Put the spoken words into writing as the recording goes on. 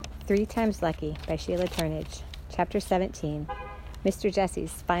3 Times Lucky by Sheila Turnage. Chapter 17. Mr.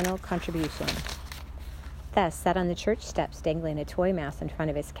 Jesse's Final Contribution. Thus sat on the church steps dangling a toy mouse in front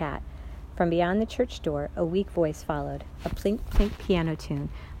of his cat. From beyond the church door, a weak voice followed, a plink-plink piano tune,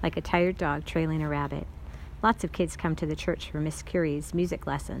 like a tired dog trailing a rabbit. Lots of kids come to the church for Miss Curie's music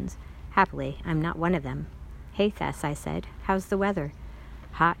lessons. Happily, I'm not one of them. Hey, Thess, I said. How's the weather?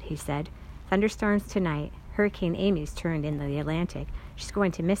 Hot, he said. Thunderstorms tonight. Hurricane Amy's turned in the Atlantic. She's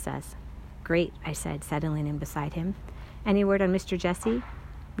going to miss us. Great, I said, settling in beside him. Any word on Mr. Jesse?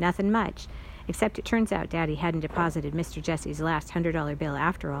 Nothing much, except it turns out Daddy hadn't deposited Mr. Jesse's last $100 bill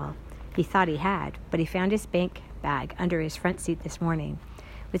after all. He thought he had, but he found his bank bag under his front seat this morning,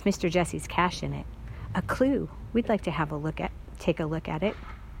 with Mr. Jesse's cash in it. A clue. We'd like to take a look at it,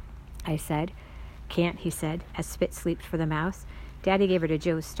 I said. Can't, he said, as Spitz leaped for the mouse. Daddy gave her to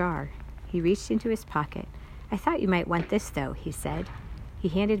Joe Starr. He reached into his pocket. I thought you might want this, though, he said. He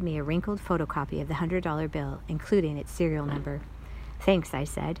handed me a wrinkled photocopy of the $100 bill, including its serial number. Thanks, I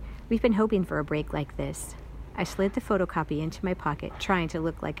said. We've been hoping for a break like this. I slid the photocopy into my pocket, trying to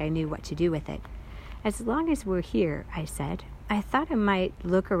look like I knew what to do with it. As long as we're here, I said, I thought I might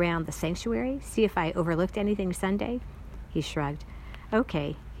look around the sanctuary, see if I overlooked anything Sunday. He shrugged.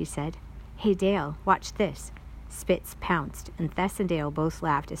 Okay, he said. Hey, Dale, watch this. Spitz pounced, and Thess and Dale both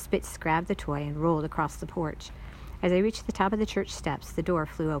laughed as Spitz grabbed the toy and rolled across the porch. As I reached the top of the church steps, the door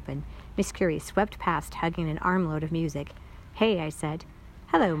flew open. Miss Curie swept past, hugging an armload of music. Hey, I said.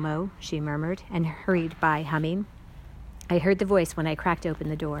 Hello, Mo, she murmured, and hurried by, humming. I heard the voice when I cracked open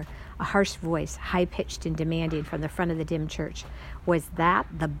the door, a harsh voice, high-pitched and demanding from the front of the dim church. Was that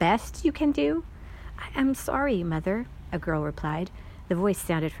the best you can do? I'm sorry, Mother, a girl replied. The voice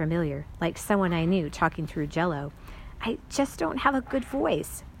sounded familiar, like someone I knew talking through Jell-O. I just don't have a good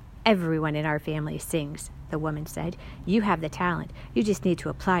voice. Everyone in our family sings, the woman said. You have the talent. You just need to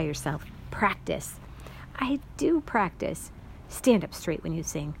apply yourself. Practice. I do practice. Stand up straight when you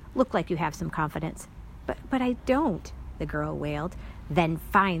sing. Look like you have some confidence. But I don't, the girl wailed. Then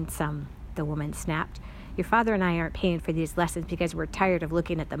find some, the woman snapped. Your father and I aren't paying for these lessons because we're tired of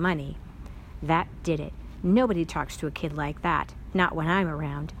looking at the money. That did it. Nobody talks to a kid like that, not when I'm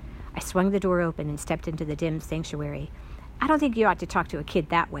around. I swung the door open and stepped into the dim sanctuary. I don't think you ought to talk to a kid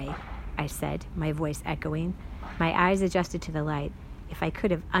that way, I said, my voice echoing. My eyes adjusted to the light. If I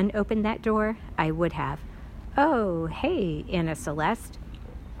could have unopened that door, I would have. Oh, hey, Anna Celeste.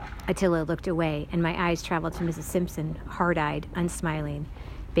 Attila looked away, and my eyes traveled to Mrs. Simpson, hard-eyed, unsmiling.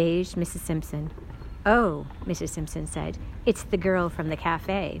 Beige Mrs. Simpson. Oh, Mrs. Simpson said, it's the girl from the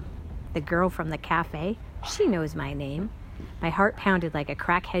cafe. The girl from the cafe? She knows my name. My heart pounded like a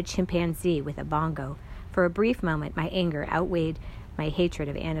crackhead chimpanzee with a bongo. For a brief moment, my anger outweighed my hatred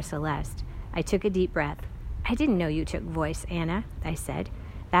of Anna Celeste. I took a deep breath. I didn't know you took voice, Anna, I said.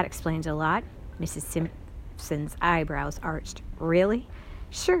 That explains a lot. Mrs. Simpson's eyebrows arched. Really?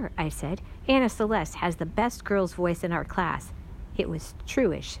 Sure, I said. Anna Celeste has the best girl's voice in our class. It was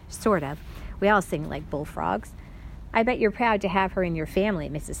true-ish, sort of. We all sing like bullfrogs. I bet you're proud to have her in your family,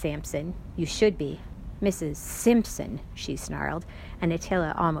 Mrs. Sampson. You should be. Mrs. Simpson, she snarled, and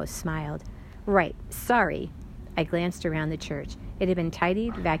Attila almost smiled. Right, sorry. I glanced around the church. It had been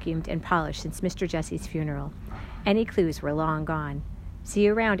tidied, vacuumed, and polished since Mr. Jesse's funeral. Any clues were long gone. See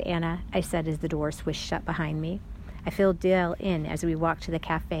you around, Anna, I said as the door swished shut behind me. I filled Dale in as we walked to the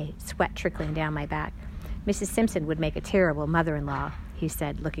cafe, sweat trickling down my back. Mrs. Simpson would make a terrible mother-in-law, he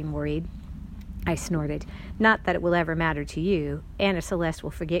said, looking worried. I snorted. Not that it will ever matter to you. Anna Celeste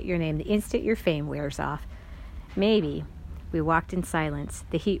will forget your name the instant your fame wears off. Maybe. We walked in silence,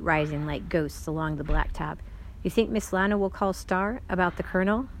 the heat rising like ghosts along the blacktop. You think Miss Lana will call Starr about the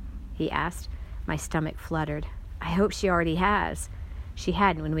colonel? He asked. My stomach fluttered. I hope she already has. She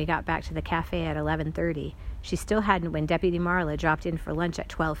hadn't when we got back to the cafe at 11:30. She still hadn't when Deputy Marla dropped in for lunch at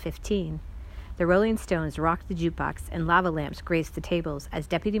 12:15. The Rolling Stones rocked the jukebox, and lava lamps graced the tables as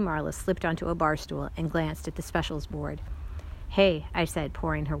Deputy Marla slipped onto a bar stool and glanced at the specials board. Hey, I said,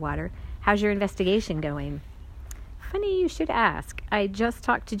 pouring her water. How's your investigation going? Funny you should ask. I just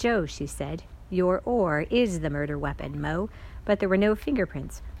talked to Joe, she said. Your oar is the murder weapon, Mo, but there were no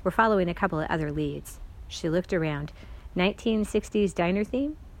fingerprints. We're following a couple of other leads. She looked around. 1960s diner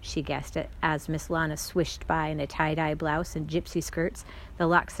theme? She guessed it, as Miss Lana swished by in a tie-dye blouse and gypsy skirts, the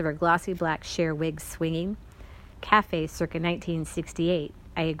locks of her glossy black share wigs swinging. Cafe circa 1968,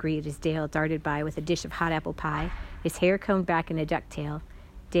 I agreed as Dale darted by with a dish of hot apple pie, his hair combed back in a ducktail.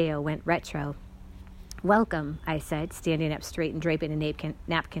 Dale went retro. Welcome, I said, standing up straight and draping a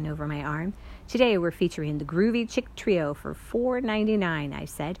napkin over my arm. Today we're featuring the Groovy Chick Trio for $4.99, I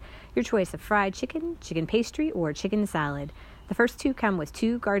said. Your choice of fried chicken, chicken pastry, or chicken salad. The first two come with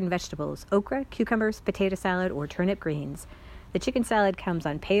 2 garden vegetables, okra, cucumbers, potato salad, or turnip greens. The chicken salad comes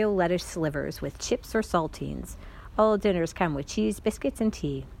on pale lettuce slivers with chips or saltines. All dinners come with cheese, biscuits, and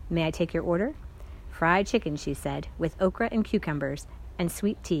tea. May I take your order? Fried chicken, she said, with okra and cucumbers, and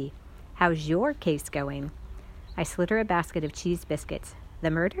sweet tea. How's your case going? I slid her a basket of cheese biscuits. The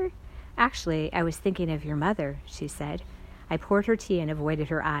murder? Actually, I was thinking of your mother, she said. I poured her tea and avoided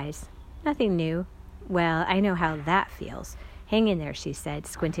her eyes. Nothing new. Well, I know how that feels. Hang in there, she said,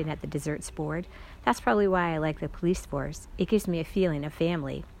 squinting at the desserts board. That's probably why I like the police force. It gives me a feeling of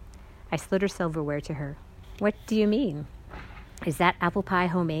family. I slid her silverware to her. What do you mean? Is that apple pie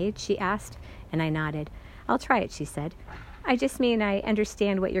homemade? She asked, and I nodded. I'll try it, she said. I just mean I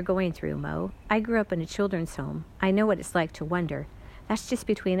understand what you're going through, Mo. I grew up in a children's home. I know what it's like to wonder. That's just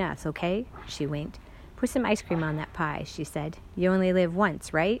between us, okay? She winked. Put some ice cream on that pie, she said. You only live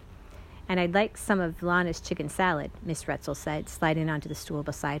once, right? And I'd like some of Lana's chicken salad, Miss Retzel said, sliding onto the stool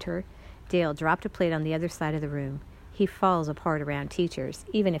beside her. Dale dropped a plate on the other side of the room. He falls apart around teachers,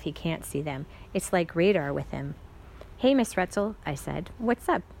 even if he can't see them. It's like radar with him. Hey, Miss Retzel, I said. What's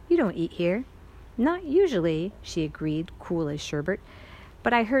up? You don't eat here. Not usually, she agreed, cool as sherbet.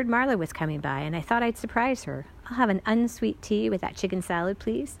 But I heard Marla was coming by, and I thought I'd surprise her. I'll have an unsweet tea with that chicken salad,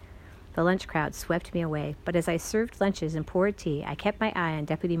 please. The lunch crowd swept me away, but as I served lunches and poured tea, I kept my eye on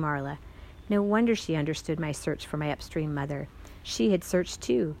Deputy Marla. No wonder she understood my search for my upstream mother. She had searched,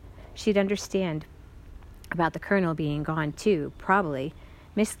 too. She'd understand about the colonel being gone, too, probably.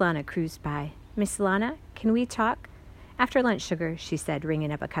 Miss Lana cruised by. Miss Lana, can we talk? After lunch, sugar, she said, ringing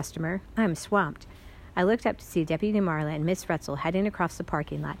up a customer. I'm swamped. I looked up to see Deputy Marla and Miss Retzel heading across the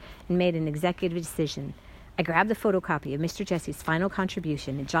parking lot and made an executive decision. I grabbed the photocopy of Mr. Jesse's final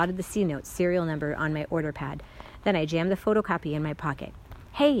contribution and jotted the C-note serial number on my order pad. Then I jammed the photocopy in my pocket.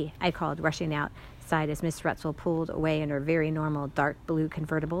 Hey, I called, rushing outside as Miss Retzel pulled away in her very normal dark blue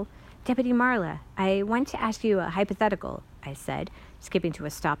convertible. Deputy Marla, I want to ask you a hypothetical, I said, skipping to a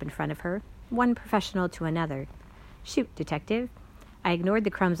stop in front of her. One professional to another. Shoot, detective. I ignored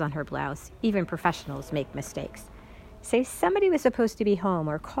the crumbs on her blouse. Even professionals make mistakes. Say somebody was supposed to be home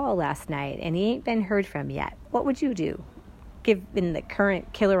or call last night and he ain't been heard from yet. What would you do? Given the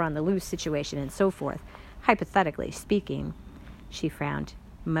current killer on the loose situation and so forth, hypothetically speaking. She frowned.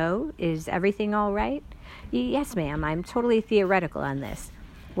 Mo, is everything all right? Yes, ma'am. I'm totally theoretical on this.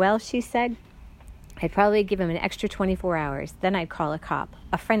 Well, she said, I'd probably give him an extra 24 hours. Then I'd call a cop.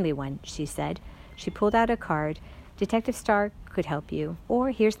 A friendly one, she said. She pulled out a card. Detective Starr could help you. Or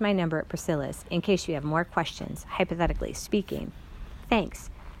here's my number at Priscilla's, in case you have more questions, hypothetically speaking.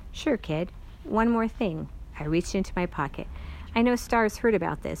 Thanks. Sure, kid. One more thing. I reached into my pocket. I know Starr's heard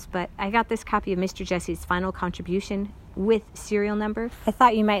about this, but I got this copy of Mr. Jesse's final contribution with serial number. I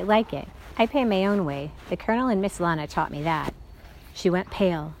thought you might like it. I pay my own way. The Colonel and Miss Lana taught me that. She went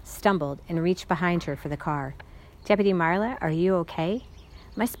pale, stumbled, and reached behind her for the car. Deputy Marla, are you okay?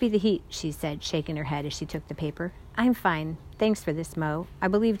 Must be the heat, she said, shaking her head as she took the paper. I'm fine. Thanks for this, Mo. I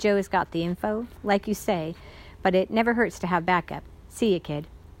believe Joe has got the info, like you say, but it never hurts to have backup. See you, kid.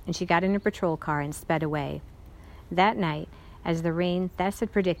 And she got in her patrol car and sped away. That night, as the rain Thess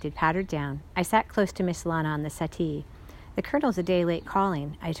had predicted pattered down, I sat close to Miss Lana on the settee. The Colonel's a day late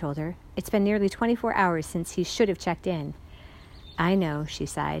calling, I told her. It's been nearly 24 hours since he should have checked in. I know, she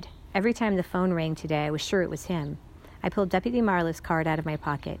sighed. Every time the phone rang today, I was sure it was him. I pulled Deputy Marla's card out of my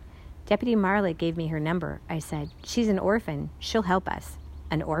pocket. Deputy Marla gave me her number, I said. She's an orphan. She'll help us.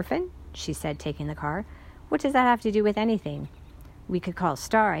 An orphan? She said, taking the car. What does that have to do with anything? We could call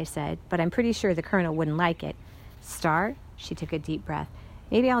Starr, I said, but I'm pretty sure the Colonel wouldn't like it. Starr? She took a deep breath.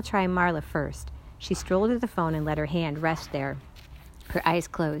 Maybe I'll try Marla first. She strolled to the phone and let her hand rest there. Her eyes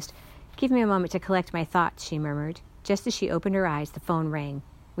closed. Give me a moment to collect my thoughts, she murmured. Just as she opened her eyes, the phone rang.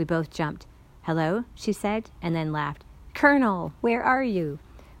 We both jumped. Hello, she said, and then laughed. Colonel, where are you?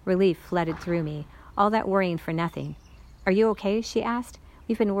 Relief flooded through me. All that worrying for nothing. Are you okay? She asked.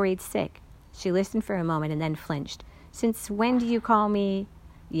 We've been worried sick. She listened for a moment and then flinched. Since when do you call me?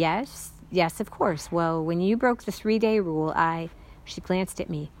 Yes, of course. Well, when you broke the 3-day rule, She glanced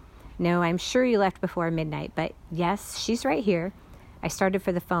at me. No, I'm sure you left before midnight, but yes, she's right here. I started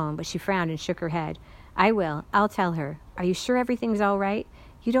for the phone, but she frowned and shook her head. I will. I'll tell her. Are you sure everything's all right?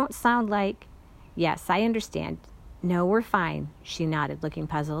 You don't sound like... Yes, I understand. No, we're fine, she nodded, looking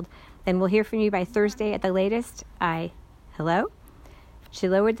puzzled. Then we'll hear from you by Thursday at the latest. Hello? She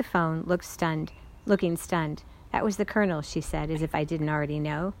lowered the phone, looking stunned. That was the Colonel, she said, as if I didn't already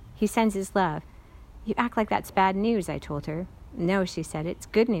know. He sends his love. You act like that's bad news, I told her. No, she said, it's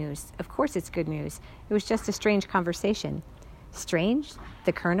good news. Of course it's good news. It was just a strange conversation. Strange?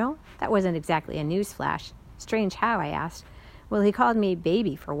 The Colonel? That wasn't exactly a news flash. Strange how, I asked. Well, he called me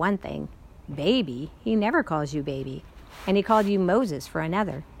baby for one thing. Baby? He never calls you baby. And he called you Moses for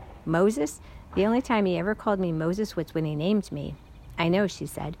another. Moses? The only time he ever called me Moses was when he named me. I know, she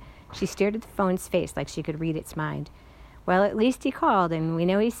said. She stared at the phone's face like she could read its mind. Well, at least he called, and we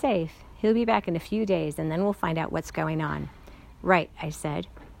know he's safe. He'll be back in a few days, and then we'll find out what's going on. Right, I said.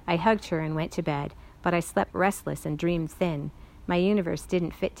 I hugged her and went to bed, but I slept restless and dreamed thin. My universe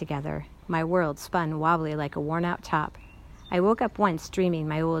didn't fit together. My world spun wobbly like a worn-out top. I woke up once dreaming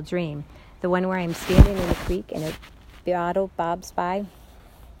my old dream, the one where I'm standing in a creek and a bottle bobs by.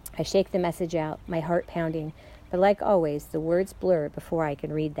 I shake the message out, my heart pounding, but like always, the words blur before I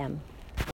can read them.